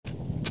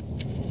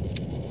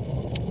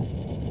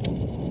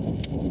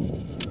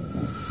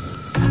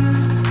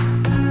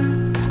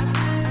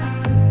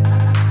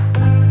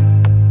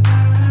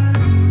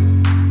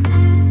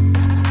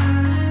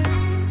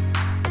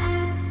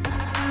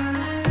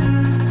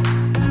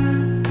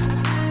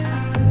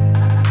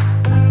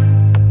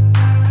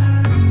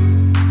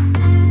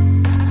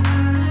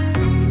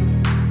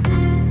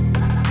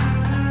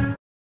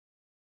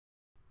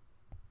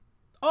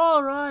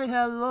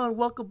everyone.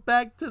 Welcome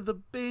back to the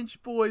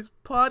Binge Boys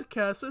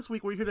podcast. This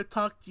week we're here to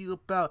talk to you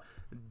about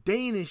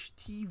Danish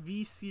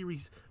TV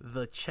series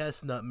The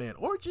Chestnut Man,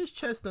 or just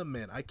Chestnut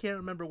Man. I can't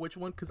remember which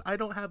one because I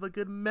don't have a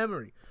good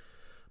memory.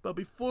 But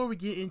before we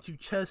get into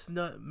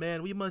Chestnut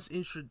Man, we must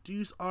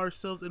introduce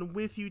ourselves. And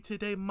with you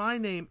today, my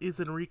name is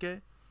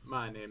Enrique.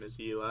 My name is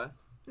Eli.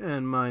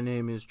 And my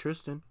name is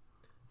Tristan.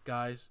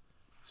 Guys,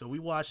 so we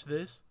watched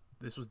this.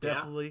 This was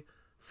definitely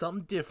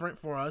something different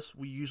for us.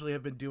 We usually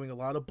have been doing a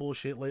lot of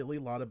bullshit lately,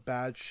 a lot of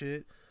bad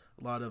shit,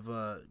 a lot of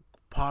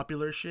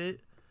popular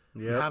shit.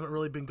 Yep. We haven't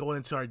really been going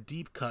into our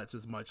deep cuts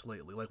as much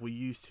lately like we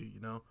used to, you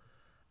know?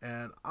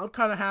 And I'm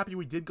kind of happy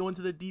we did go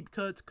into the deep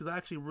cuts because I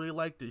actually really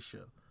like this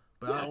show.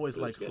 But I always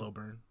like slow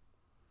burn.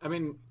 I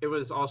mean, it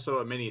was also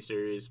a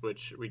mini-series,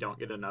 which we don't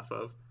get enough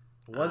of.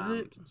 Was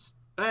it?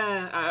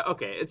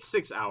 Okay, it's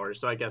 6 hours,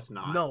 so I guess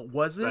not. No,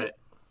 was it?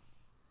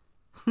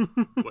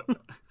 But...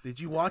 Did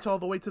you watch all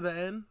the way to the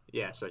end?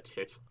 Yes, I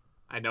did.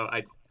 I know.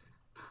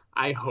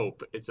 I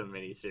hope it's a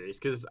mini series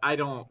because I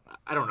don't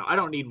know. I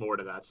don't need more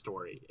to that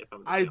story. If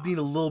I need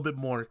a little bit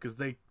more because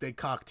they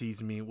cock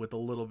teased me with a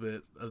little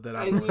bit of that.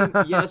 I mean,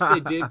 yes, they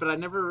did, but I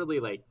never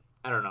really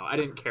I don't know. I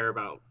didn't care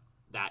about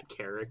that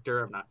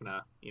character. I'm not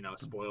gonna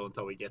spoil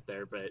until we get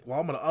there. But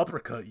I'm gonna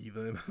uppercut you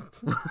then.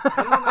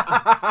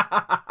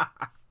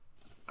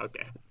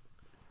 Okay.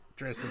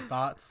 Dre, some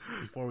thoughts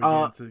before we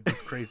get into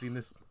this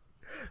craziness.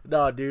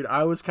 No, dude,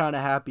 I was kind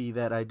of happy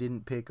that I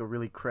didn't pick a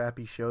really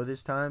crappy show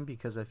this time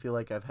because I feel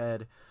like I've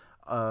had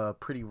a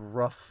pretty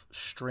rough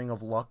string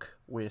of luck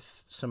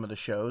with some of the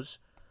shows.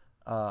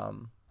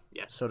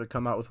 Yes. So to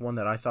come out with one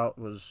that I thought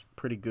was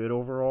pretty good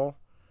overall,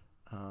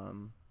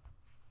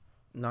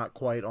 not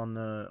quite on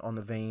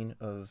the vein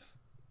of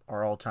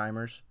our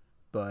all-timers,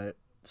 but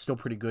still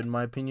pretty good in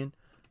my opinion.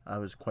 I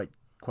was quite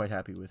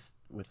happy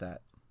with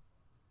that.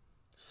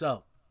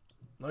 So,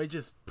 let me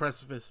just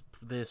preface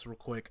this real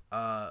quick.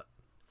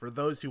 For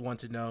those who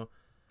want to know,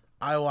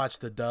 I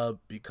watched the dub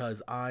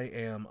because I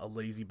am a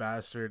lazy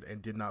bastard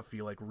and did not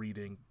feel like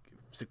reading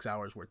 6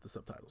 hours worth of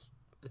subtitles.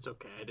 It's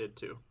okay, I did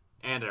too.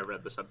 And I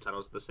read the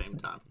subtitles at the same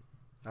time.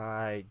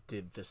 I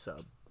did the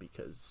sub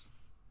because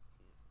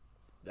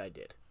I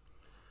did.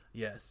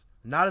 Yes.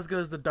 Not as good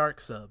as the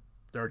dark sub.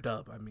 Or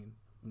dub, I mean.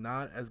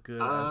 Not as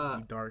good as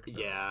the dark dub.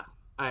 Yeah,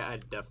 I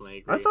definitely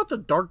agree. I thought the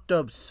dark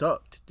dub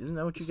sucked. Isn't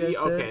that what you guys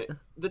said? Okay.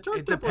 The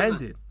dark dub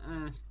depended.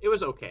 It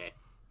was okay.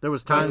 There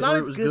was times where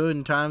it was good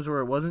and times where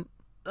it wasn't.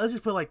 Let's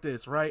just put it like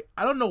this, right?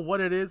 I don't know what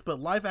it is, but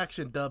live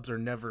action dubs are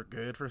never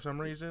good for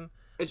some reason.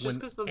 It's just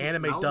because the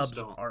anime dubs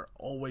are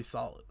always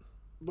solid.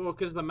 Well,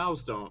 because the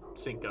mouths don't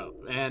sync up.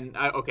 And,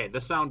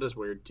 the sound is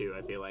weird too,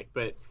 I feel like.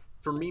 But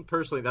for me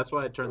personally, that's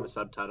why I turn the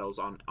subtitles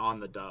on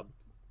the dub.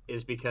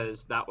 Is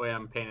because that way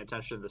I'm paying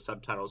attention to the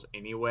subtitles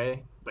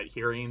anyway, but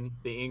hearing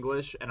the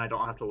English, and I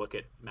don't have to look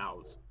at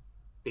mouths.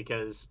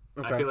 Because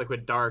I feel like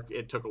with Dark,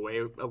 it took away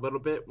a little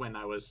bit when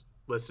I was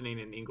listening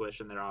in English,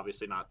 and they're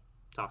obviously not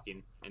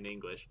talking in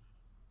English.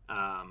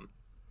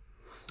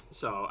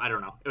 So I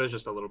don't know. It was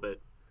just a little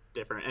bit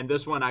different. And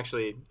this one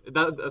actually,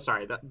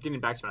 getting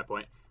back to my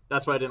point,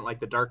 that's why I didn't like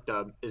the Dark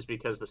dub, is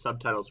because the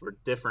subtitles were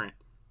different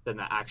than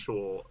the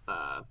actual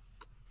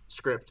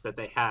script that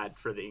they had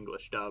for the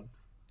English dub.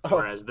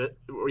 Whereas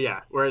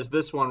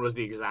this one was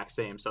the exact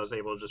same, so I was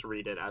able to just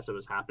read it as it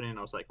was happening.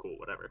 I was like, cool,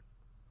 whatever.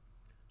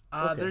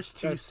 There's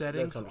two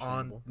settings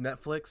on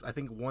Netflix. I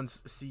think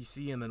one's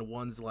CC and then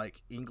one's like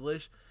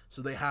English.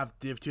 So they have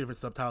two different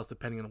subtitles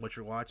depending on what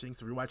you're watching.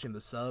 So if you're watching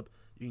the sub,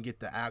 you can get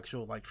the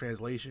actual like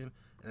translation,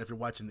 and if you're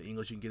watching the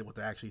English, you can get what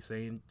they're actually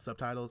saying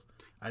subtitles.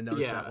 I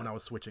noticed that when I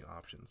was switching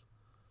options.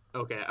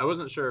 Okay, I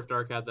wasn't sure if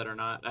Dark had that or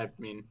not. I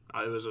mean,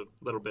 it was a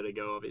little bit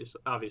ago,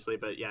 obviously,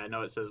 but yeah, I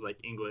know it says like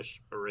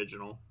English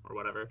original or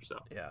whatever. So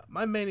yeah,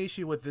 my main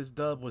issue with this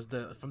dub was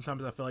that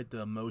sometimes I felt like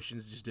the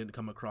emotions just didn't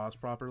come across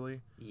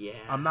properly. Yeah,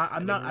 I'm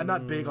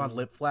not big on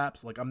lip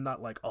flaps. Like I'm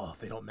not like, oh,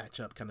 they don't match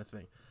up kind of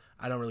thing.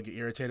 I don't really get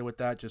irritated with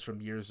that just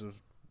from years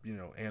of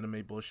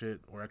anime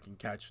bullshit where I can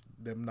catch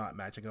them not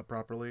matching up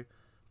properly.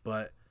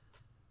 But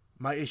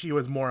my issue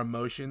is more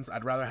emotions.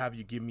 I'd rather have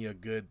you give me a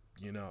good,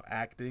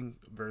 acting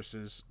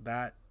versus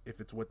that if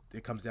it's what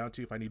it comes down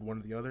to, if I need one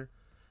or the other.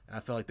 And I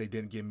felt like they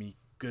didn't give me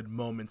good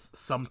moments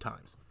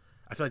sometimes.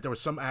 I feel like there were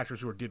some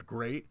actors who did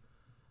great,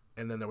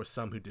 and then there were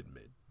some who did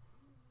mid.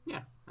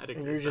 Yeah, I'd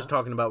agree. And you're just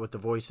talking about with the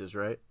voices,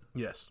 right?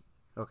 Yes.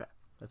 Okay,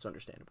 that's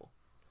understandable.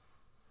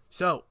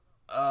 So,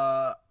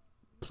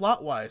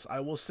 plot-wise, I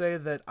will say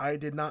that I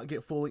did not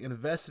get fully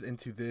invested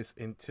into this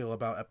until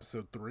about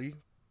episode 3,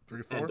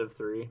 4. End of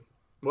 3.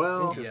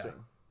 Well,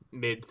 interesting.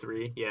 Mid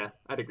 3, yeah,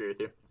 I'd agree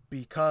with you.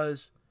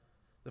 Because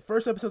the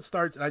first episode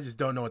starts and I just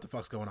don't know what the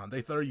fuck's going on.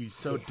 They throw you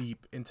so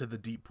deep into the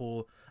deep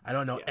pool. I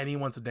don't know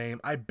anyone's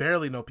name. I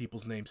barely know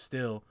people's names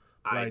still.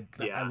 But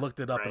I looked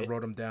it up and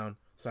wrote them down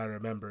so I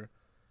remember.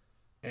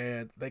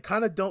 And they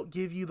kind of don't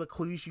give you the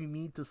clues you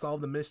need to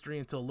solve the mystery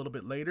until a little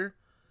bit later.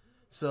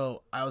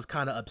 So I was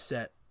kind of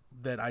upset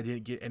that I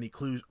didn't get any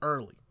clues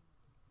early.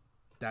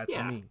 That's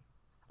me.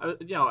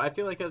 I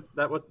feel like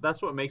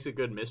that's what makes a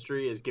good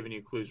mystery is giving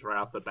you clues right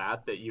off the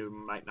bat that you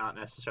might not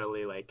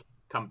necessarily like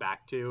come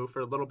back to for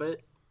a little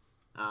bit.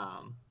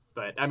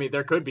 But I mean,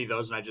 there could be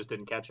those, and I just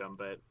didn't catch them.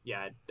 But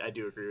yeah, I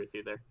do agree with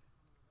you there.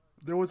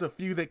 There was a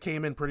few that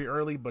came in pretty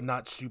early, but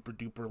not super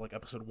duper like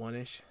episode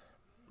 1-ish.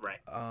 Right.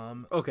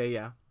 Okay,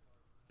 yeah.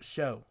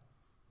 Show.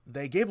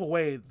 They gave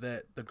away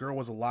that the girl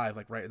was alive,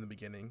 like right in the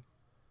beginning,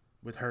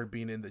 with her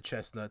being in the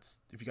chestnuts.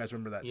 If you guys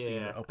remember that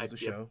scene that opens the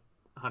show.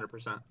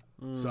 100%.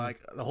 So like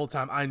the whole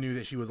time I knew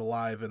that she was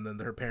alive, and then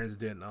her parents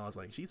didn't. I was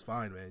like, she's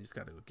fine, man. You just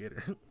gotta go get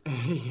her.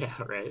 Yeah,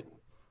 right.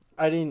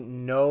 I didn't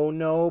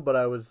know, but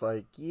I was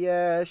like,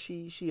 yeah,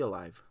 she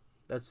alive.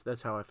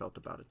 That's how I felt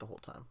about it the whole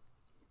time.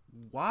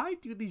 Why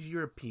do these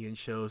European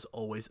shows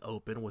always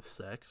open with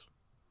sex?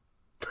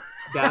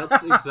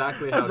 That's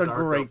exactly how That's a Dark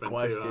great opened,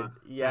 question. Too, huh?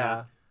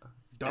 Yeah.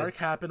 Dark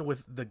happened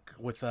with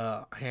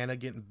Hannah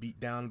getting beat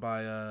down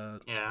by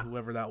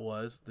whoever that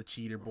was, the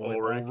cheater boy,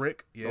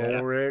 Ulrich. Yeah.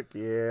 Ulrich,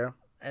 yeah.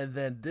 And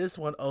then this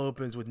one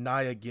opens with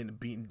Naya getting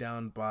beaten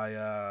down by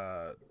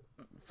I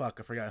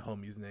forgot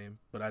homie's name,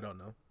 but I don't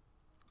know.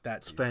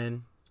 That's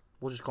Sven.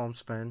 We'll just call him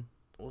Sven.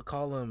 We'll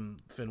call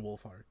him Finn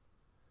Wolfhard.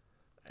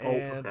 Oh,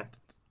 And okay.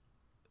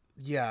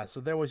 yeah, so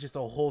there was just a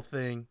whole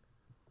thing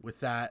with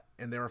that,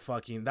 and they were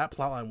fucking. That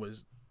plotline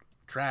was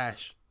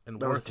trash and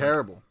That worthless. was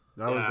terrible.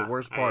 That was the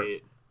worst part. I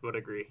would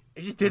agree.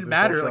 It just didn't This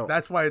whole matter. show. Like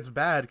that's why it's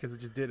bad, because it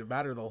just didn't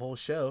matter the whole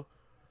show.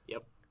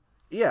 Yep.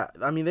 Yeah,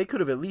 I mean, they could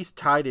have at least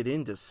tied it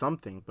into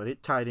something, but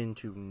it tied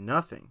into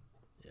nothing.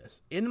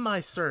 Yes. In my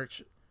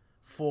search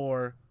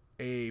for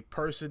a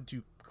person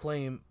to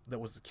claim that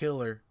was the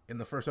killer in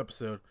the first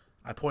episode,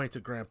 I pointed to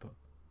Grandpa.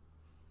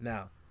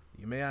 Now,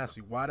 you may ask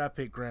me, why'd I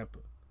pick Grandpa?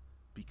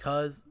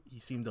 Because he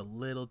seemed a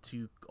little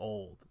too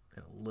old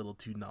and a little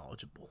too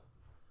knowledgeable.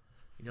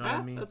 You know what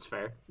I mean? That's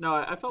fair. No,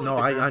 I felt No,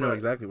 like I know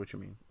exactly what you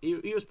mean.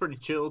 He was pretty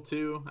chill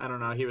too. I don't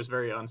know. He was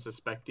very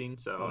unsuspecting.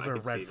 So Those I are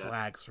could red see that.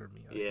 flags for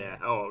me. I Yeah.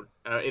 think. Oh,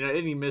 in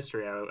any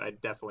mystery, I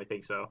definitely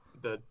think so.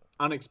 The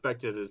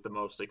unexpected is the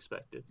most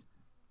expected.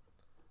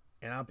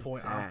 And I'm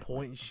Exactly.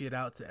 pointing shit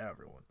out to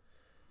everyone.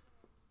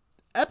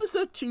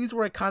 Episode 2 is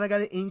where I kind of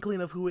got an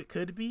inkling of who it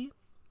could be,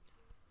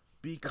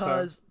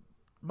 because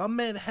my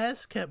man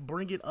Hess kept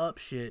bringing up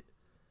shit,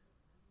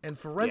 and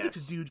Forensics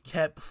Yes. dude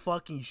kept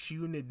fucking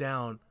shooting it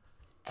down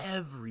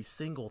every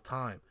single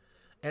time.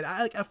 And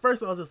at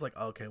first I was just like,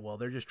 okay, well,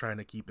 they're just trying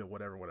to keep it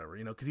whatever,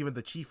 you know, because even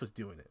the chief was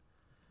doing it.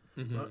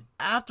 Mm-hmm. But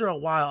after a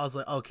while, I was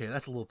like, okay,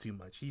 that's a little too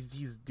much.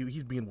 He's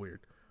being weird,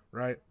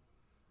 right?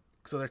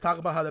 So they're talking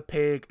about how the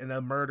pig and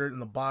the murdered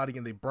and the body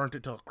and they burnt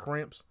it till it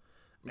crimps,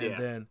 and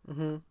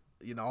then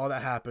you know all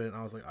that happened. And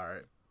I was like, all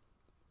right,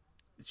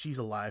 she's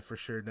alive for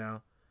sure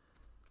now.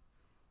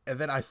 And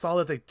then I saw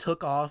that they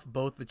took off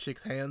both the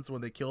chick's hands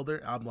when they killed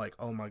her. I'm like,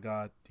 oh my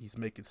god, he's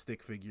making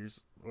stick figures,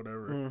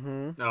 whatever.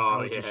 Mm-hmm. Oh,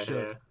 was yeah, just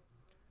shook. yeah.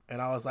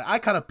 And I was like, I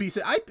kind of pieced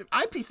it.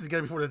 I pieced it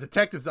together before the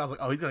detectives. I was like,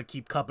 oh, he's gonna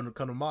keep cutting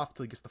them off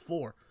till he gets to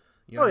 4.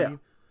 You know what I mean?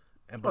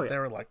 And but they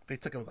were like, they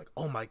took it. I was like,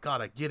 oh my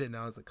god, I get it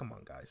now. I was like, come on,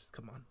 guys,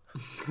 come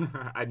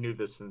on. I knew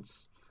this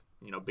since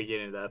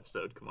beginning of the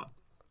episode. Come on.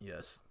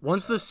 Yes.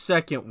 Once the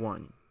second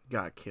one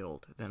got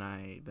killed, then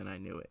I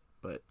knew it.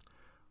 But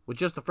with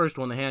just the first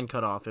one, the hand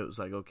cut off, it was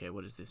like, okay,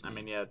 what does this mean? I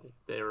mean, yeah,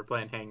 they were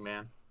playing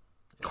Hangman.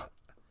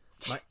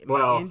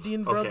 My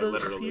Indian brother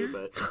literally,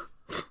 appeared.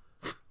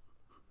 but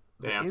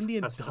The damn,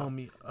 Indian that's tough.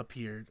 homie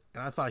appeared,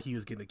 and I thought he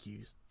was getting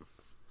accused.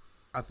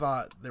 I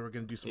thought they were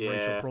gonna do some Yeah.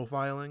 racial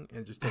profiling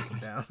and just take him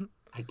down.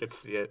 I could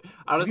see it. He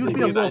Honestly, was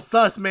being a dude, little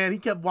sus, man. He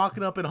kept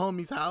walking up in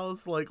homie's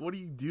house, like, "What are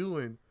you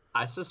doing?"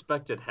 I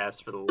suspected Hess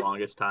for the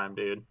longest time,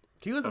 dude.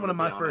 He was I'm one of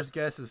gonna my be first honest.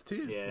 guesses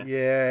too. Yeah.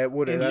 Yeah, it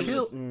would have.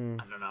 Until-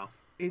 I don't know.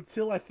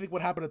 Until I think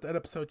what happened at that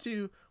episode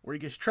 2, where he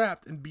gets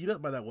trapped and beat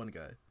up by that one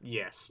guy.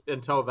 Yes.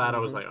 Until that, I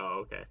was Mhm. like, oh,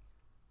 okay.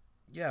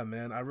 Yeah,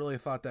 man, I really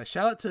thought that.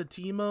 Shout out to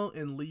Timo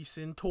and Lee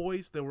Sin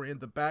toys that were in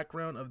the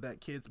background of that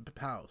kid's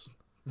house.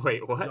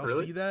 Wait, what? Y'all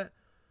Really? see that?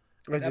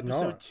 I In did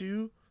episode not.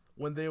 2,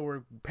 when they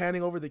were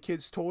panning over the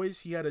kid's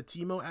toys, he had a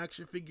Timo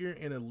action figure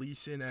and a Lee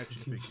Sin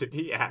action figure. Did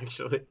he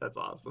actually? That's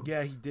awesome.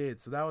 Yeah, he did.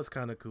 So that was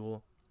kind of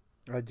cool.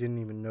 I didn't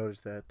even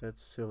notice that.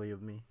 That's silly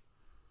of me.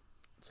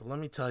 So let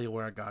me tell you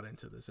where I got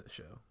into this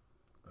show.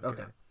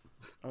 Okay.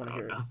 I want to Oh,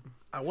 hear no. it.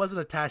 I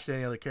wasn't attached to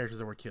any other characters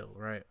that were killed,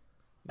 right?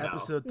 No.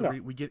 Episode No. 3,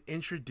 we get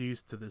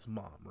introduced to this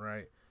mom,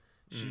 right?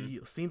 She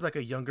seems like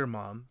a younger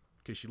mom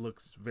because she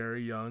looks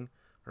very young.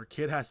 Her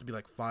kid has to be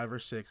like 5 or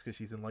 6 because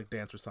she's in like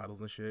dance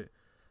recitals and shit.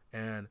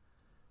 And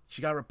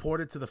she got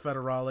reported to the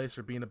Federales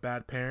for being a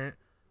bad parent,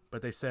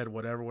 but they said,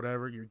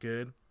 whatever, you're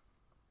good.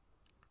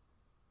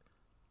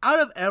 Out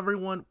of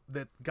everyone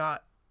that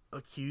got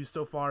accused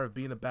so far of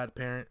being a bad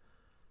parent,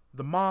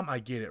 the mom, I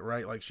get it,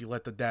 right? Like, she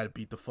let the dad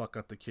beat the fuck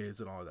up the kids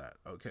and all that.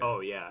 Okay. Oh,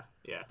 yeah.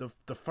 Yeah.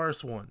 The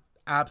first one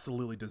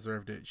absolutely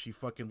deserved it. She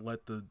fucking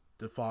let the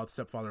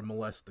stepfather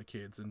molest the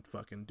kids and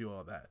fucking do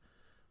all that.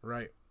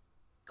 Right?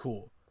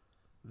 Cool.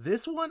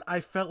 This one I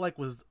felt like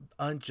was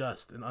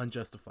unjust and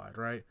unjustified,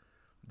 right?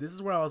 This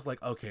is where I was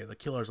like, okay, the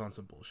killer's on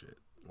some bullshit.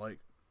 Like,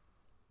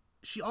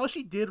 all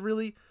she did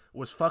really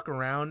was fuck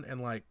around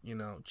and like, you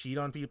know, cheat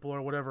on people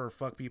or whatever, or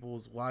fuck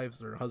people's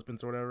wives or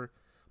husbands or whatever.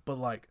 But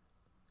like,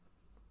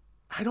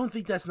 I don't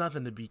think that's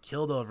nothing to be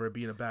killed over,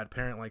 being a bad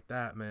parent like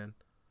that, man.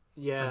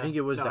 Yeah, I think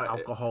it was the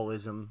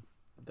alcoholism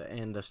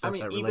and the stuff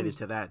that related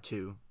to that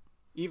too.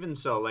 Even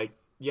so, like,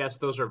 yes,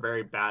 those are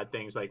very bad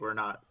things. Like, we're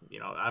not, you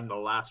know, I'm the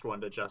last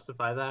one to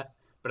justify that.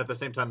 But at the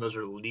same time, those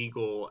are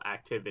legal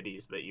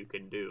activities that you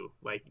can do.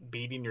 Like,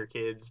 beating your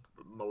kids,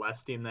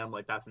 molesting them,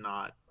 like, that's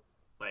not,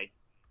 like,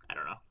 I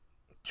don't know.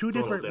 Two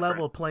different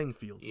level playing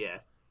fields. Yeah,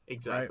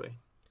 exactly. Right?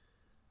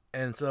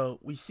 And so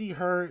we see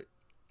her,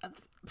 I'm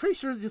pretty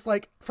sure it's just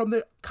like, from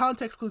the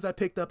context clues I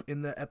picked up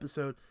in the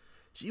episode,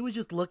 she was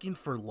just looking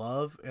for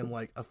love and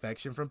like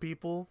affection from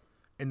people,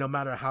 and no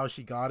matter how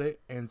she got it,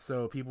 and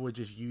so people would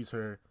just use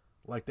her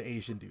like the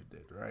Asian dude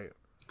did, right?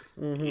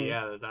 Mm-hmm.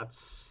 Yeah,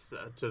 that's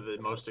to the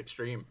most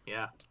extreme.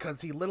 Yeah,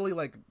 because he literally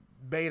like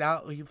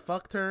he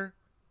fucked her,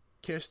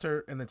 kissed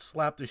her, and then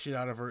slapped the shit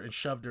out of her and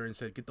shoved her and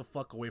said, "Get the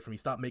fuck away from me!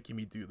 Stop making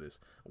me do this."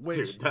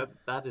 Which, dude,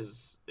 that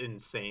is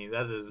insane.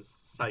 That is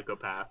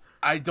psychopath.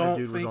 I don't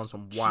think was on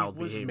some wild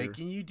she was behavior.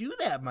 making you do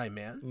that, my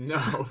man.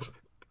 No.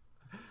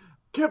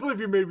 Can't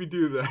believe you made me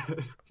do that.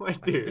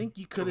 Like, dude, I think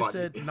you could have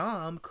said,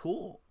 "Nah, I'm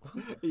cool."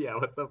 Yeah,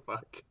 what the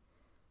fuck?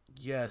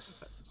 Yes.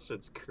 That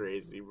shit's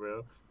crazy,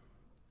 bro.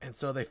 And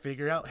so they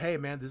figure out, hey,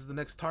 man, this is the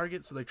next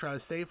target. So they try to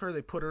save her.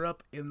 They put her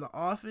up in the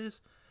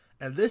office.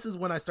 And this is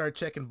when I started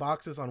checking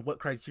boxes on what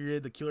criteria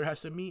the killer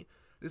has to meet.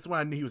 This is when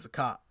I knew he was a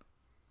cop,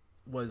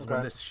 when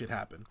this shit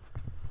happened.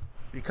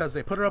 Because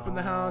they put her up in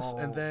the house,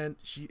 and then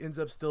she ends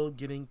up still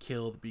getting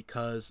killed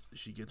because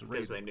she gets raided.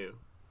 Because they knew.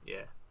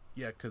 Yeah.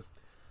 Yeah, because,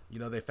 you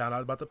know, they found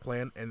out about the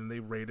plan, and then they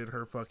raided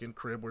her fucking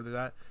crib where they're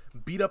at.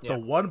 Beat up the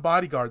one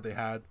bodyguard they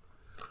had.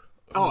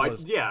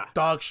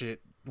 Dog shit.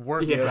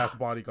 Worthless ass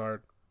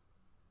bodyguard.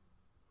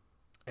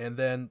 And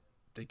then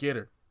they get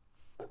her.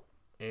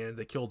 And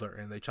they killed her.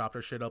 And they chopped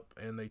her shit up.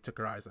 And they took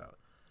her eyes out.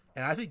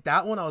 And I think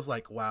that one I was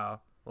like,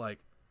 wow. Like,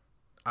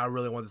 I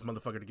really want this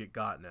motherfucker to get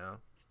got now.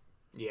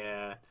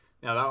 Yeah.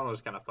 Now that one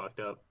was kind of fucked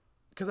up.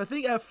 Because I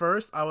think at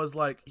first I was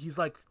like,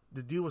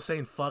 the dude was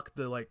saying fuck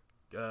the like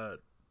child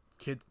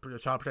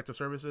protective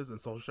services and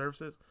social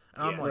services.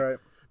 And I'm like,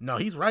 no,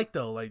 he's right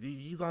though. Like,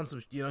 he's on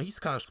some, you know, he's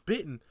kind of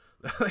spitting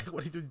like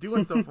what he's been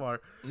doing so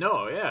far.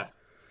 No, yeah.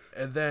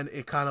 And then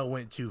it kind of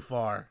went too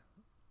far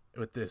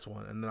with this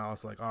one. And then I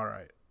was like, all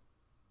right,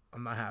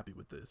 I'm not happy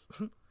with this.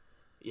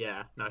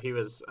 Yeah, no, he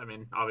was, I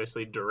mean,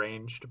 obviously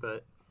deranged,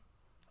 but...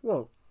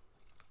 Whoa.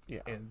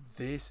 Yeah. And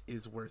this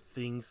is where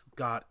things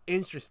got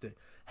interesting.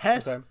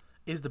 Hess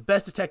is the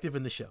best detective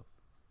in the show.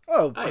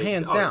 Oh,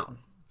 hands down.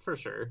 For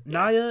sure. Yeah.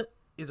 Naya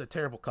is a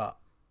terrible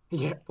cop.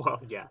 Yeah, well,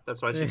 yeah,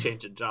 that's why she's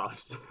changing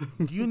jobs.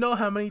 Do you know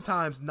how many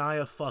times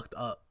Naya fucked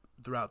up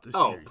throughout this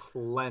series? Oh,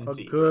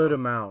 plenty. A good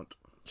amount.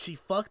 She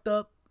fucked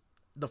up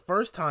the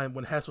first time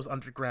when Hess was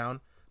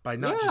underground by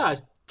not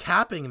just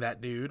capping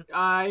that dude.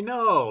 I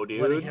know, dude.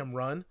 Letting him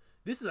run.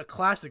 This is a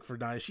classic for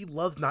Naya. She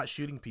loves not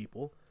shooting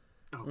people.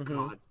 Oh,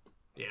 God.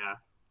 Yeah.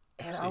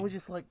 And I was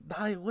just like,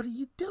 Naya, what are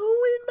you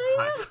doing,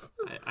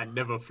 man? I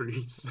never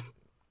freeze.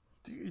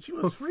 Dude, she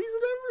was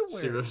freezing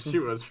everywhere. She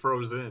was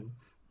frozen.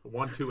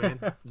 1, 2,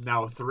 and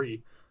now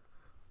 3.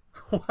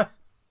 What?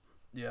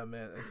 Yeah,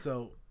 man. And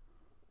so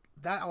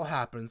that all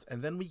happens,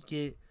 and then we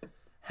get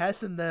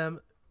Hess and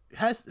them.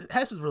 Hess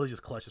is really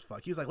just clutch as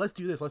fuck. He was like, let's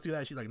do this, let's do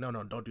that. She's like, no,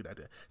 don't do that.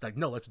 It's like,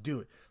 no, let's do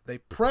it. They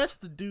press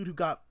the dude who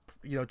got,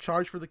 you know,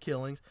 charged for the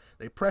killings.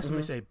 They press him.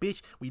 They say,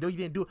 bitch, we know you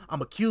didn't do it. I'm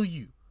gonna kill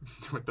you.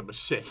 With the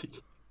machete.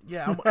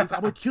 Yeah, I'm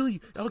gonna kill you.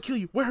 I'm gonna kill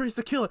you. Where is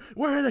the killer?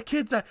 Where are the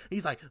kids at?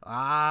 He's like,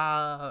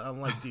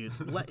 I'm like, dude,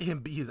 let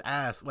him beat his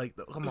ass. Like,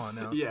 come on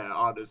now. Yeah,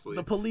 honestly.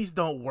 The police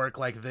don't work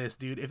like this,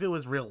 dude. If it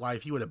was real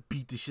life, he would have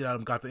beat the shit out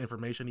of him, got the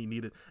information he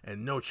needed,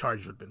 and no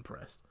charges would have been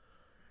pressed.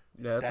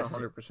 Yeah, that's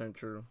 100%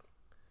 true.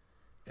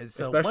 And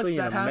so especially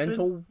once that in a happened,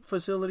 mental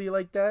facility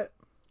like that.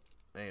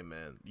 Hey,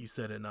 man, you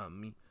said it, not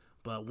me.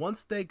 But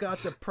once they got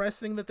the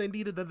pressing that they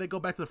needed, then they go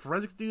back to the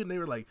forensics dude, and they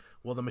were like,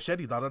 well, the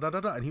machete,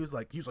 da-da-da-da-da. And he was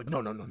like, no,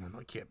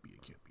 it can't be.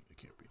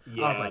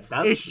 Yeah, I was like,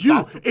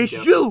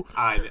 it's you.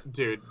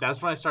 Dude,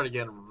 that's when I started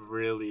getting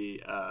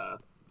really, I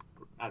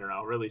don't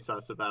know, really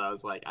sus about it. I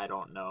was like, I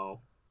don't know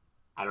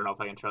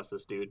if I can trust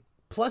this dude.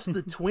 Plus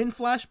the twin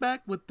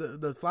flashback with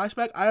the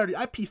flashback,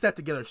 I pieced that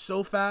together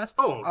so fast.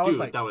 Oh, I was dude,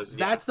 like, that was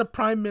that's the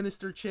prime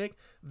minister chick.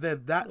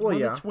 Then one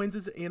of the twins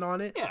is in on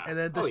it, and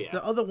then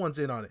the other one's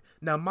in on it.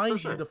 Now,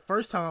 mind you, the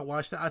first time I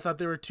watched it, I thought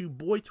there were 2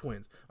 boy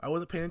twins. I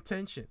wasn't paying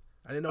attention.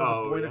 I didn't know it was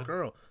a boy and a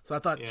girl, so I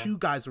thought 2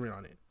 guys were in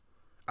on it.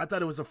 I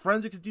thought it was the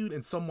forensics dude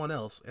and someone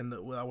else, and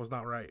I was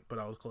not right, but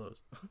I was close.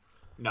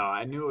 No,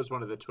 I knew it was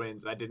one of the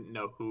twins. I didn't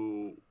know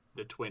who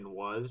the twin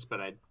was, but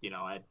I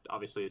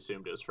obviously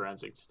assumed it was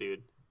forensics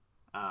dude.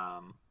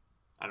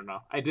 I don't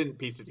know. I didn't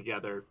piece it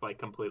together like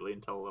completely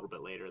until a little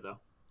bit later, though.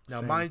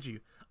 Now, mind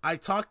you, I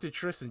talked to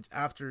Tristan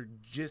after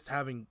just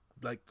having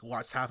like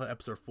watched half of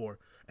episode 4,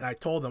 and I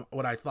told him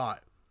what I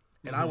thought,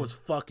 and I was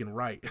fucking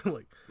right.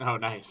 Like, oh,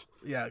 nice.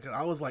 Yeah, because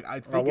I was like,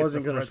 I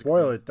wasn't gonna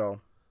spoil it though.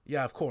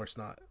 Yeah, of course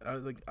not. I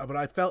was like, but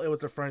I felt it was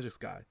the forensics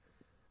guy,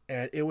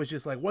 and it was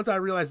just like once I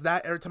realized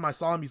that, every time I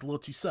saw him, he's a little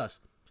too sus.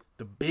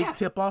 The big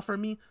tip off for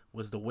me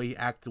was the way he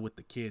acted with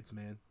the kids,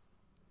 man.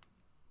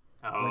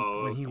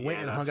 When he went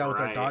and hung out with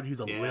our daughter, he's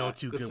a little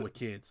too good with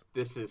kids.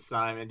 This is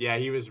Simon. Yeah,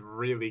 he was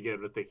really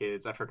good with the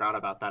kids. I forgot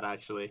about that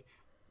actually.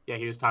 Yeah,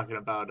 he was talking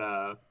about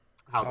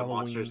how the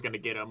monster's gonna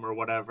get him or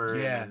whatever,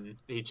 and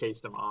he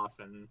chased him off,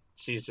 and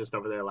she's just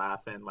over there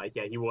laughing. Like,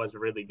 yeah, he was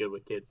really good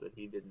with kids that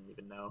he didn't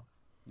even know.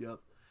 Yep.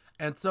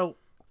 And so,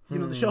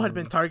 the show had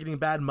been targeting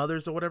bad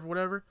mothers or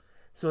whatever.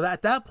 So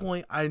at that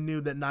point, I knew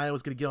that Nia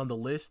was going to get on the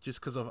list just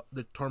because of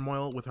the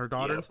turmoil with her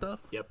daughter and stuff.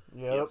 Yep.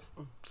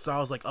 So I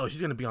was like, oh, she's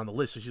going to be on the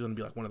list. So she's going to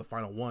be like one of the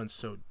final ones.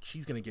 So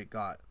she's going to get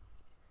got.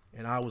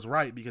 And I was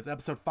right because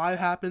episode 5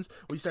 happens.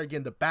 We start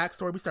getting the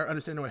backstory. We start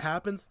understanding what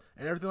happens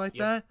and everything like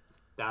that.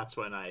 That's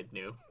when I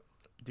knew.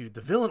 Dude,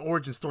 the villain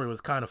origin story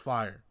was kind of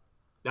fire.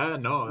 No,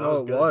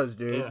 it was,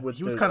 dude. Yeah.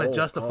 He was kind of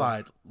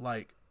justified.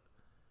 Like,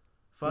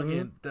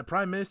 fucking, the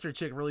prime minister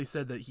chick really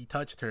said that he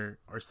touched her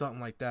or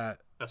something like that.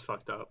 That's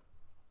fucked up.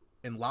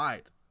 And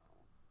lied.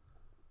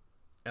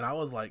 And I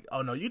was like,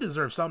 oh no, you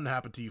deserve something to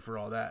happen to you for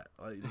all that.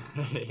 Like,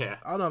 yeah.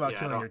 I don't know about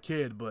killing your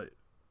kid, but...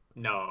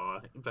 No,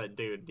 but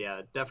dude,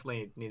 yeah,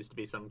 definitely needs to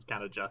be some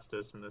kind of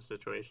justice in this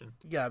situation.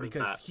 Yeah,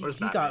 because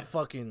he got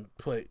fucking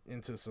put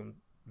into some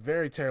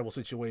very terrible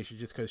situation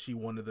just because she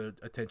wanted the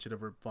attention of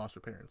her foster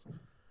parents.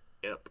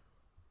 Yep.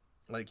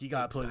 Like, he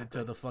got put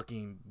into the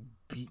fucking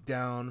beat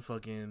down,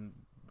 fucking...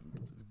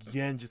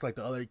 Again, just like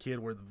the other kid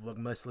where the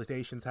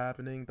molestation's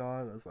happening,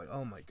 dog. I was like,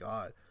 oh my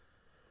god.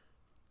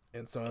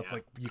 And so it's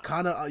like you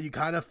kind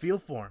of feel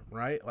for him,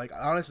 right? Like,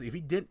 honestly, if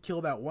he didn't kill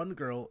that one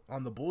girl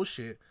on the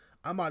bullshit,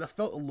 I might have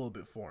felt a little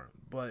bit for him.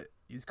 But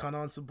he's kind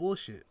of on some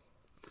bullshit.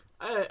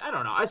 I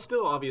don't know. I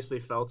still obviously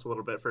felt a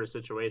little bit for his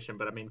situation,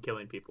 but I mean,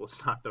 killing people is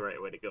not the right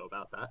way to go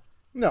about that.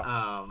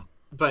 No.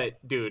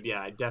 But dude,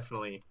 yeah, I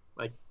definitely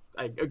like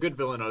a good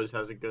villain always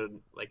has a good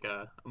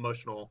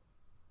emotional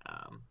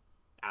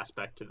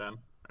aspect to them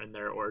and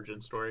their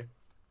origin story.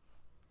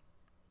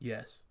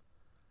 Yes.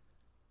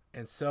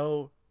 And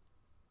so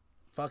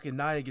fucking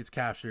Nia gets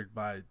captured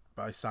by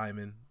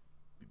Simon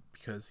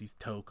because he's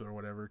Toka or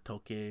whatever.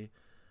 Toka.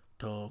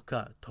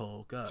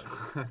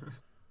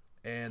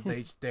 And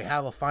they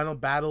have a final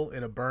battle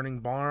in a burning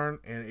barn,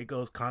 and it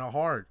goes kind of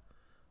hard.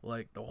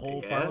 Like, the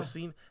whole final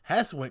scene.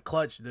 Hess went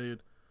clutch,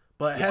 dude.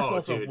 But Hess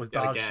was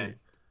dog shit.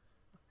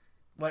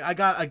 Like,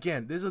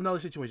 this is another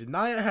situation.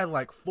 Nia had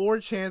like 4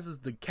 chances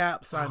to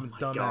cap Simon's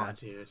dumb ass.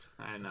 Dude.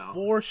 I know.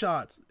 4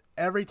 shots.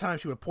 Every time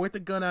she would point the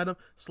gun at him,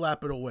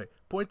 slap it away.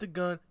 Point the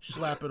gun,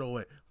 slap it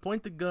away.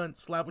 Point the gun,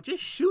 slap it.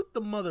 Just shoot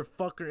the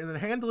motherfucker and then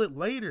handle it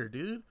later,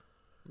 dude.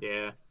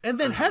 Yeah. And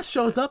then Hess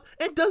shows up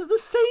and does the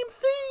same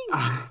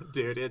thing.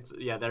 Dude,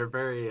 they're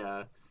very,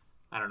 I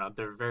don't know,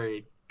 they're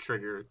very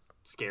trigger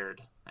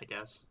scared, I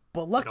guess.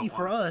 But lucky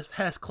for us,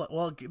 Hess,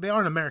 they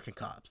aren't American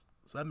cops.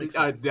 So that makes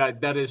sense.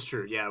 That is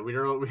true. Yeah, we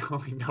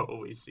only know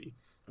what we see.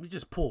 We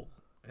just pull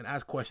and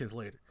ask questions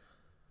later.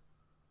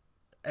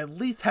 At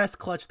least Hess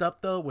clutched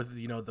up, though, with,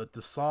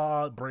 the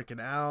saw breaking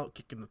out,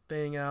 kicking the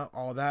thing out,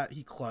 all that.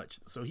 He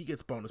clutched. So he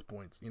gets bonus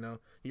points,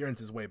 He earns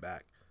his way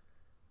back.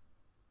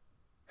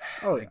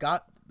 Oh,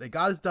 They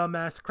got his dumb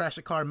ass, crashed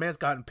the car. Man's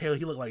got impaled.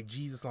 He looked like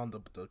Jesus on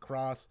the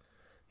cross.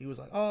 He was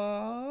like,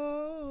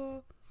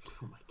 oh.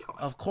 Oh, my God.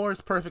 Of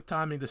course, perfect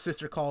timing. The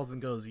sister calls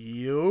and goes,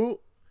 you.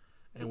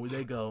 And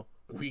they go,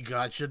 we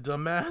got your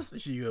dumb ass.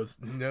 And she goes,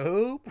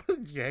 nope.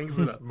 She hangs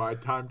it up. It's my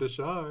time to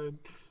shine.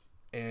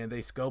 And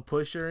they go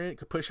push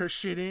her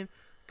shit in,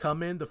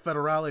 come in. The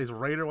Federales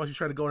raid her while she's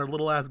trying to go in her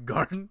little ass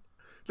garden.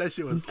 That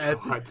shit was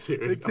epic. God,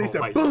 dude. They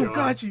said, boom,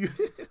 got you.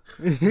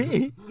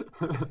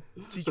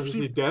 So is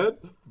he dead?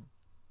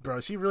 Bro,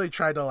 she really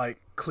tried to,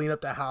 like, clean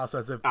up the house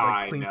as if,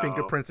 like, clean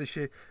fingerprints and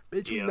shit.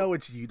 Bitch, we know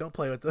it's you. Don't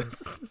play with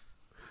us.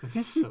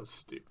 It's so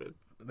stupid.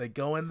 They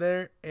go in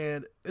there,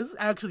 and this is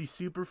actually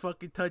super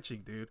fucking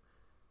touching, dude.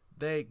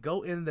 They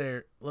go in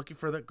there looking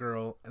for the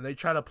girl, and they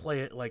try to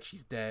play it like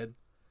she's dead.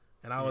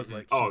 And I was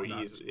like, she's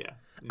not.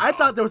 No. I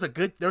thought there was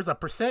a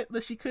percent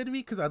that she could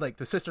be, because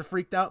the sister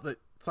freaked out that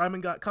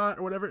Simon got caught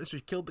or whatever, and she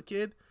killed the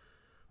kid.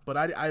 But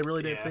I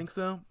really didn't think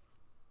so.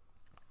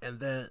 And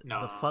then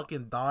the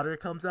fucking daughter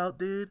comes out,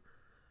 dude.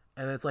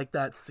 And it's like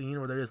that scene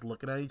where they're just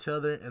looking at each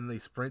other and they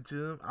sprint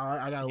to him.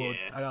 I got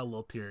a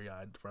little teary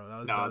eyed, bro.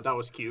 That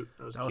was cute.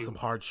 That was some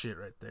hard shit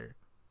right there.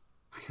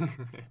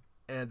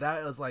 And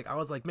that was like, I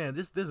was like, man,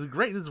 this is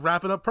great. This is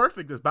wrapping up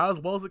perfect. This about as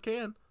well as it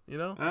can,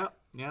 Yeah,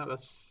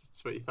 that's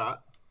what you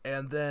thought.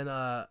 And then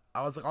I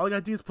was like, all you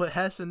gotta do is put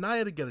Hess and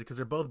Nia together because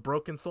they're both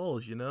broken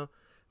souls,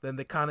 Then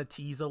they kind of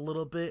tease a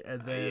little bit,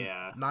 and then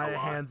Nia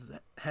hands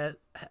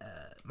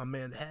my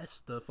man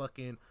Hess the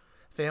fucking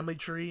family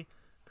tree.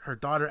 Her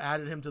daughter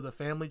added him to the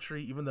family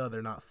tree, even though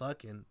they're not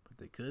fucking, but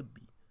they could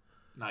be.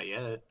 Not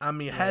yet. I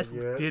mean, Hess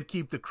did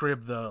keep the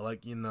crib, though.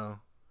 Like,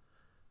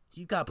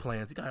 he got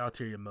plans. He got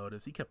ulterior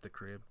motives. He kept the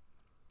crib.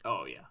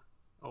 Oh, yeah.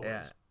 Always.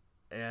 Yeah.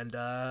 And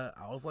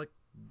I was like,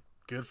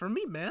 good for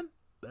me, man.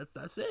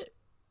 That's it.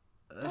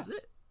 That's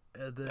it.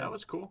 And then That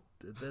was cool.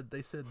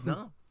 they said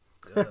no.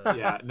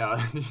 Yeah, no.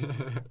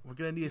 We're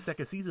gonna need a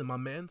second season, my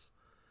mans.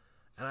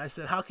 And I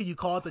said, how can you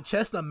call it the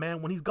Chestnut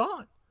Man when he's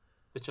gone?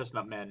 The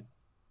Chestnut Men.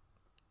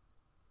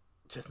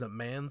 Chestnut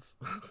Mans.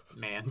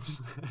 Mans.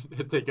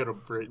 They go to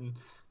Britain.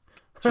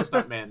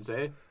 Chestnut Mans,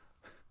 eh?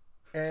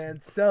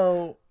 And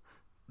so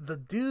the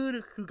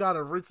dude who got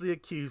originally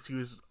accused, who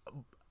is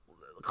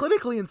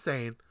clinically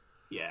insane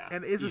Yeah.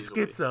 and is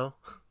easily. a schizo.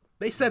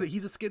 They said it,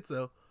 he's a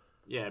schizo.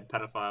 Yeah,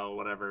 pedophile,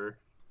 whatever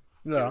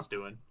he Yeah. was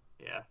doing.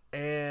 Yeah.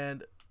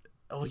 And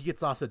he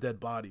gets off the dead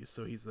bodies,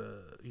 so he's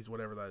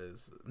whatever that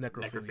is,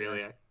 necrophiliac.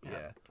 Necrophiliac.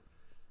 Yeah.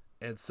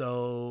 And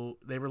so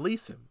they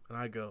release him, and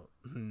I go,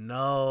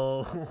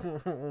 no.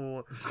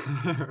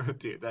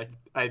 Dude,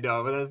 I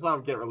know, but I saw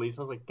him get released.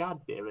 I was like,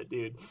 God damn it,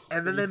 dude.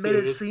 And then Are they you made it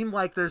serious? seem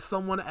like there's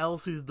someone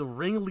else who's the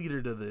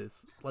ringleader to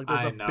this. Like there's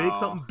I a know.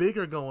 something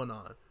bigger going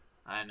on.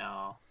 I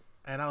know.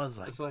 And I was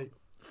like, It's like,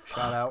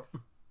 Shout out.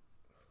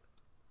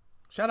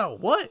 shout out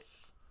what?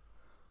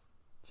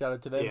 Shout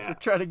out to them Yeah. for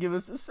trying to give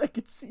us a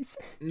second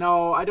season.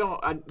 no, I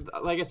don't.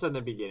 Like I said in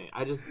the beginning,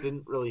 I just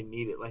didn't really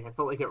need it. Like, I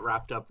felt like it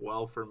wrapped up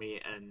well for me.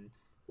 And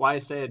why I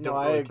say I don't No,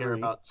 I really care agree.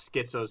 about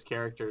Schizo's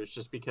character is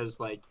just because,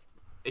 like,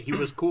 he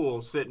was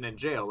cool sitting in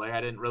jail. Like,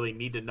 I didn't really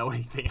need to know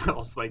anything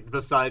else, like,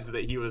 besides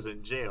that he was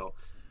in jail.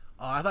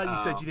 Oh, I thought you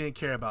said Oh. you didn't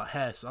care about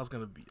Hess. I was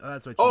gonna be.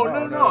 That's what you. Oh,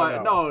 meant.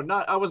 no.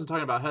 not. I wasn't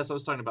talking about Hess. I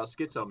was talking about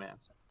Schizo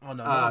Mans. Oh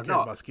no, no one cares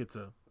no. about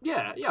Schizo.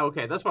 Yeah,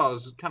 okay. That's why I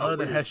was kind of. Other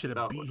than Hess should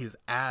have beat his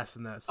ass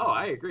in that. Oh, Scene.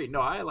 I agree.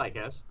 No, I like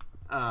Hess.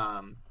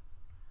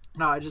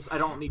 No, I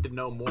don't need to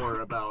know more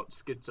about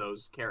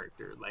Schizo's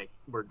character. Like,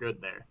 we're good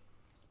there.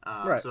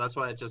 Right. So that's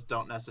why I just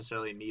don't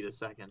necessarily need a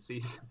second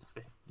season.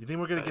 You think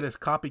we're gonna get his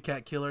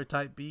copycat killer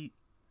type beat?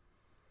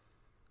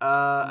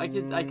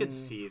 I could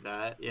see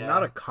that. Yeah.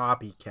 Not a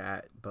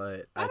copycat,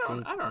 but I I don't-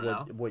 think I don't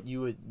know. what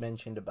you had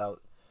mentioned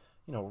about,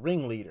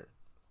 ringleader.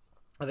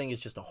 I think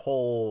it's just a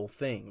whole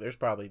thing. There's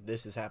probably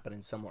this is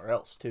happening somewhere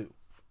else too.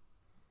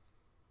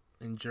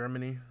 In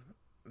Germany,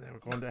 they were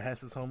going to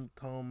Hess's home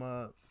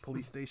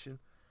police station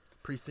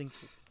precinct.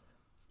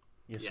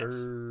 Yes, Yes.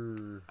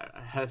 sir.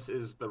 Hess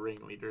is the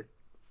ringleader.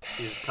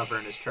 He's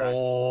covering his tracks.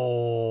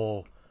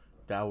 Oh,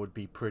 that would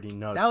be pretty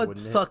nuts. That would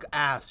wouldn't suck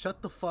ass.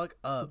 Shut the fuck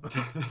up.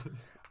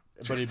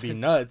 It? But it'd be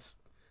nuts.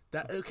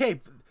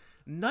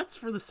 Nuts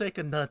for the sake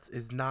of nuts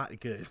is not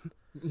good.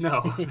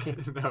 No,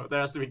 no, there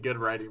has to be good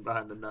writing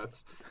behind the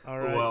nuts. All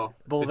right. Well,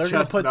 Well, the they're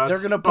gonna put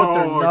chestnuts- their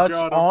Oh, nuts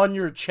God. on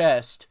your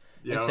chest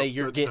Yeah, and say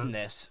you're the getting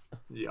chest. this.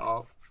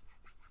 Yeah.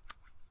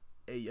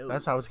 Hey yo.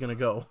 That's how it's gonna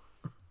go.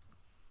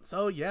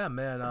 So yeah,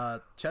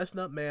 man.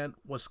 Chestnut Man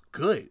was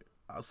good.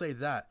 I'll say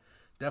that.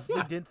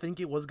 Definitely Yeah. didn't think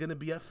it was gonna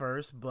be at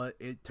first, but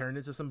it turned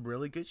into some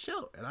really good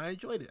show, and I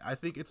enjoyed it. I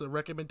think it's a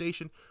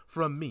recommendation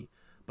from me.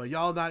 But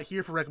y'all not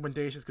here for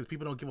recommendations because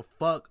people don't give a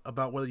fuck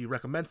about whether you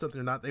recommend something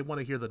or not. They want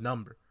to hear the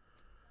number.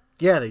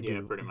 Yeah, they Yeah,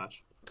 do. pretty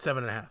much.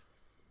 7.5.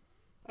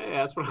 Hey,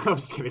 that's what I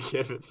was gonna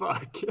give it.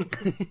 Fuck.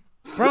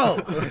 Bro.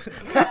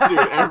 Dude,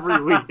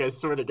 every week, I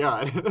swear to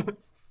God.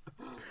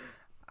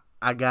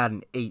 I got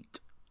an 8.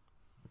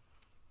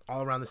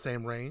 All around the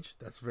same range.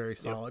 That's very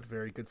solid.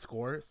 Very good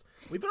scores.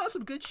 We've been on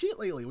some good shit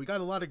lately. We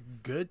got a lot of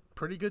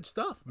pretty good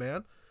stuff,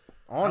 man.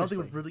 Honestly, I don't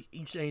think we've really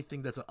reached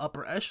anything that's an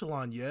upper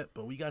echelon yet,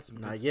 but we got some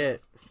good not stuff.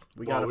 yet.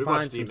 We Well, gotta we find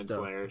watched some Demon stuff.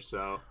 Slayer,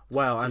 so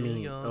Well, I Till mean,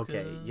 you're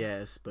okay, good.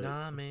 yes, but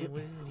Nah, man,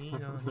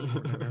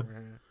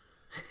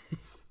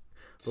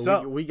 But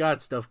so we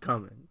got stuff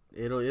coming.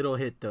 It'll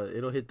hit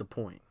the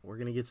point. We're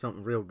gonna get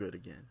something real good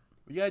again.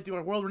 we gotta do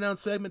our world-renowned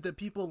segment that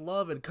people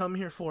love and come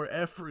here for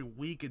every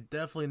week, and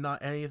definitely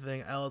not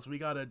anything else. We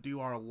gotta do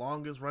our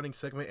longest-running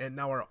segment and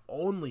now our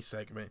only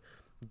segment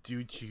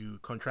due to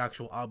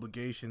contractual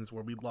obligations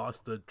where we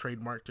lost the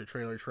trademark to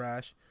Trailer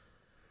Trash.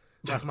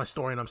 That's my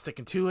story, and I'm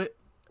sticking to it.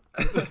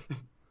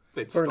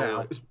 they For stole now.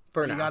 it.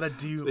 For We now. gotta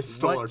do They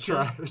stole our what you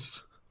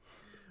trash.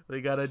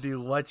 We gotta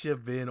do what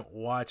you've been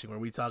watching, where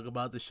we talk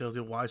about the shows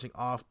you're watching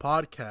off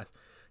podcast.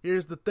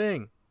 Here's the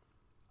thing.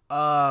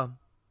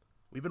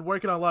 We've been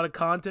working on a lot of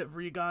content for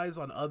you guys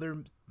on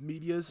other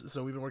medias.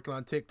 So we've been working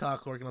on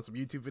TikTok, working on some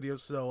YouTube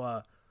videos. So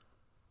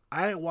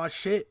I ain't watched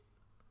shit.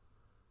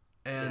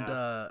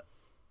 And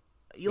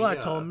Eli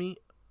told me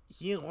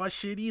he ain't watched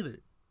shit either.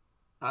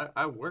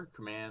 I work,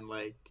 man.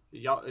 Like,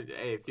 y'all,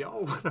 hey, if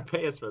y'all want to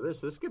pay us for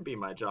this could be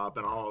my job,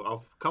 and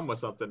I'll come with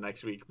something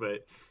next week.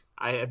 But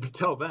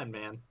till then,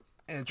 man,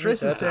 And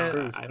Tristan That's said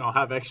true. I don't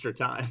have extra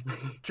time.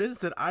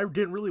 I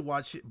didn't really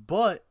watch it,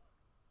 but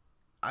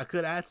I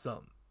could add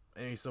some.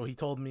 And so he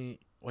told me,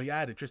 well, he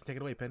added. Tristan, take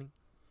it away, Penny.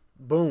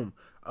 Boom.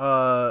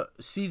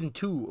 Season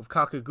 2 of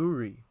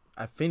Kakaguri.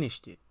 I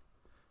finished it.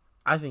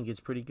 I think it's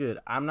pretty good.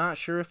 I'm not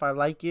sure if I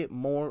like it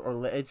more or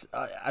less. It's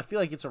I feel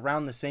like it's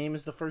around the same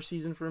as the first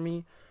season for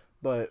me,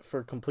 but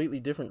for completely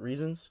different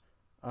reasons.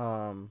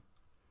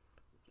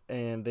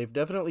 And they've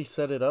definitely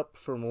set it up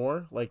for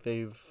more. Like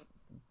they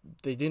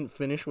didn't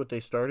finish what they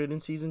started in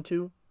season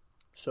 2,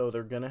 so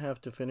they're gonna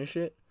have to finish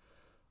it.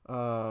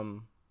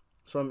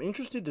 So I'm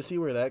interested to see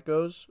where that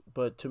goes.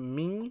 But to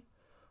me,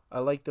 I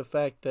like the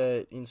fact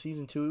that in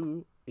season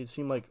 2, It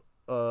seemed like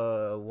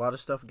a lot of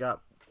stuff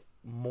got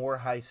more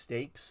high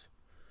stakes.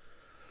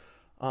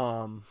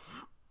 In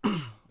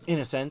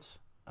a sense,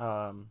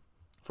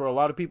 for a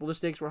lot of people, the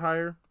stakes were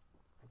higher.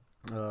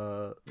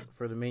 For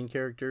the main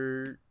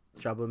character,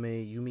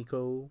 Jabame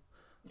Yumiko,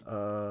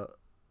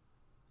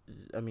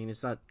 I mean,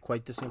 it's not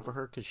quite the same for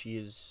her because she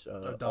is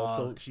A dog.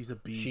 also She's a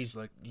beast. she's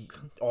Like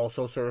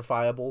also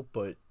certifiable,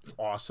 but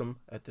awesome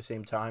at the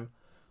same time.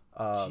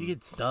 she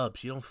gets dubbed.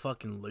 She don't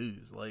fucking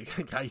lose.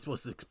 Like how you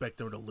supposed to expect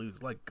her to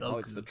lose? Like Goku. Oh,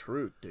 it's the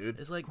truth, dude.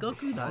 It's like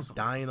Goku not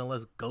dying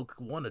unless Goku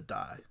want to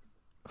die.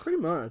 Pretty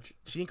much.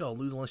 She ain't gonna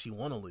lose unless she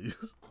want to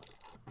lose.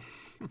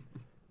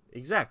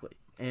 Exactly.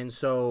 And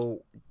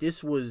so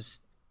this was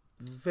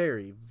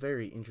very,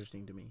 very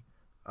interesting to me.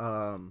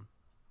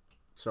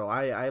 So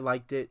I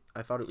liked it.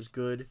 I thought it was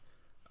good.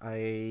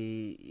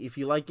 If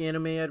you like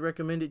anime, I'd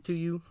recommend it to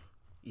you.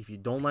 If you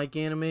don't like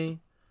anime,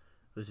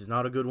 this is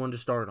not a good one to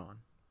start on.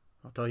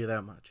 I'll tell you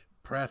that much.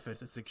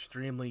 Preface: it's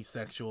extremely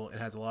sexual. It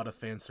has a lot of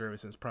fan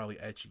service and it's probably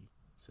ecchi.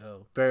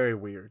 So Very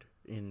weird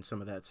in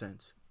some of that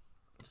sense.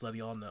 just letting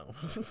y'all know.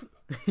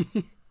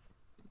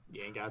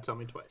 You ain't gotta tell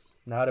me twice.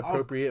 Not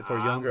appropriate for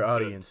younger good.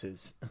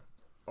 audiences.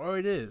 Or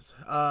it is.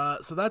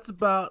 So that's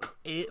about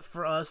it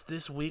for us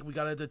this week. We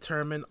gotta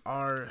determine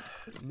our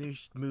new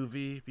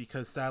movie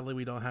because sadly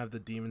we don't have the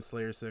Demon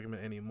Slayer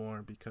segment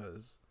anymore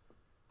because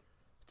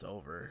it's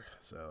over.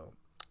 So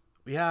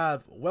we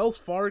have Wells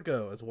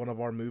Fargo as one of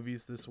our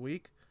movies this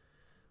week.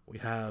 We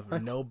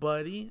have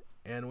Nobody,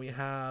 and we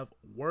have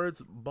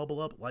Words Bubble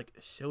Up Like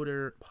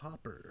Soda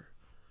Popper.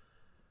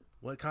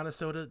 What kind of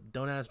soda?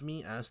 Don't ask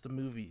me, ask the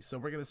movie. So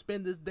we're gonna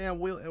spin this damn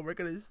wheel and we're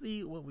gonna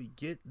see what we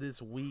get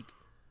this week.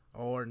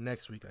 Or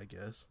next week, I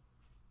guess.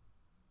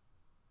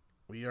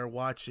 We are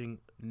watching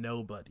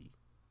Nobody,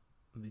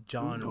 the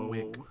John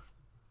Wick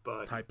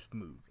But type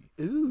movie.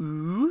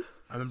 Ooh.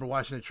 I remember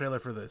watching the trailer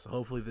for this.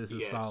 Hopefully, this is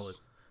yes, solid.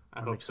 I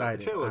I'm hope so. The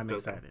excited. trailer I'm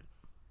looked okay. excited.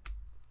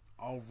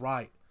 All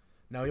right.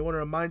 Now, we want to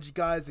remind you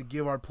guys and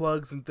give our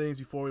plugs and things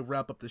before we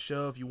wrap up the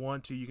show. If you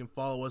want to, you can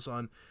follow us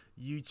on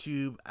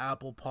YouTube,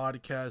 Apple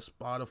Podcasts,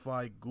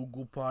 Spotify,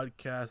 Google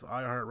Podcasts,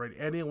 iHeartRadio,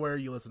 anywhere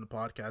you listen to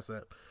podcasts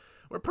at.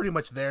 We're pretty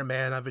much there,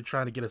 man. I've been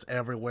trying to get us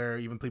everywhere.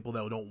 Even people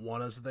that don't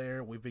want us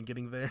there, we've been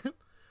getting there.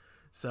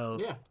 So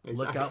Yeah,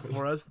 look out exactly.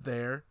 for us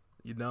there.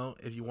 You know,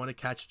 if you want to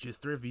catch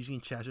just the reviews, you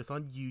can catch us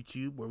on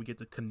YouTube where we get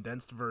the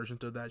condensed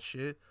versions of that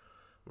shit.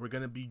 We're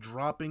going to be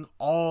dropping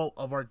all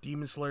of our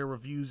Demon Slayer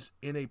reviews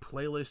in a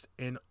playlist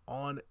and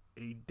on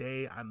a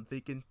day, I'm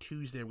thinking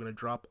Tuesday, we're going to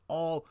drop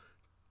all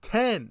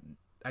 10,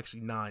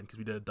 actually 9 because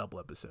we did a double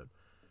episode.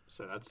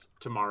 So that's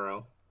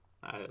tomorrow,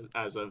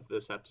 as of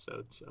this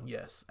episode. So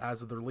Yes,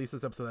 as of the release of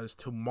this episode, that is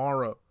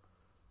tomorrow.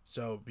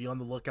 So be on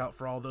the lookout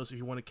for all those if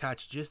you want to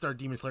catch just our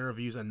Demon Slayer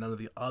reviews and none of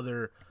the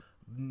other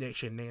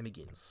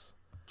shenanigans.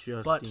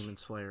 Just But- Demon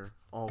Slayer.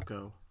 All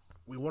go.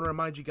 We want to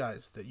remind you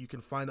guys that you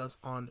can find us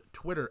on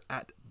Twitter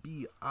at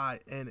BINGEBOIS.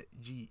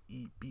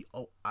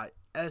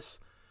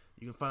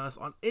 You can find us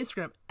on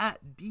Instagram at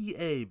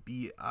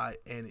DABINGEBOIS.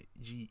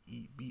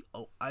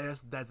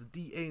 That's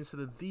DA instead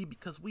of the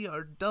because we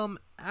are dumb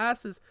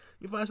asses.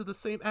 You can find us at the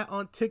same at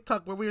on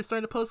TikTok where we are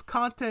starting to post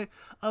content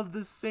of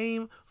the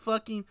same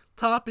fucking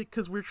topic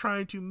because we're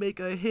trying to make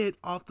a hit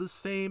off the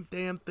same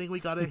damn thing we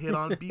got a hit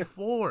on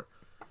before.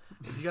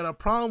 If you got a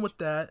problem with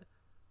that,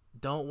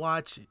 don't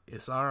watch it.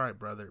 It's alright,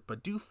 brother.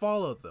 But do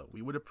follow, though.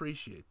 We would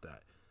appreciate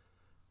that.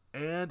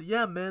 And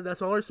yeah, man,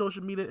 that's all our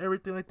social media and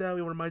everything like that.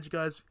 We want to remind you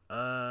guys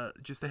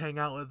just to hang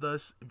out with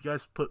us. If you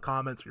guys put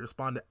comments, we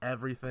respond to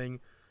everything.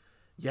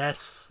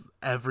 Yes,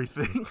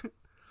 everything.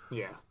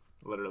 yeah,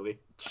 literally.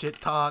 Shit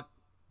talk,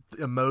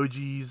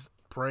 emojis,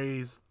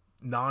 praise,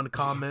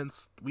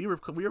 non-comments. We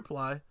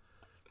reply.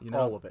 You know,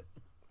 All of it.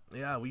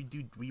 yeah, we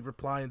do. We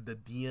reply in the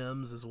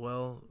DMs as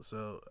well.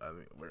 So I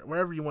mean,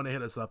 wherever you want to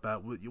hit us up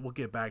at, we'll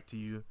get back to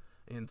you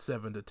in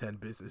 7 to 10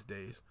 business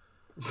days.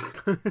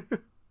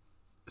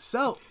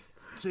 So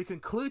to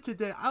conclude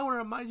today, I want to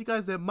remind you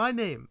guys that my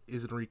name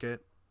is Enrique.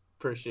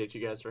 Appreciate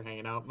you guys for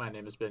hanging out. My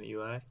name has been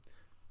Eli.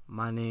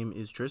 My name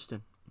is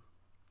Tristan.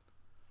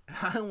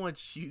 I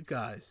want you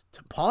guys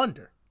to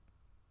ponder.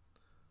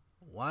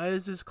 Why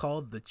is this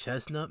called the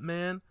Chestnut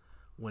Man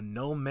when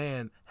no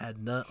man had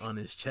nut on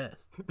his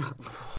chest?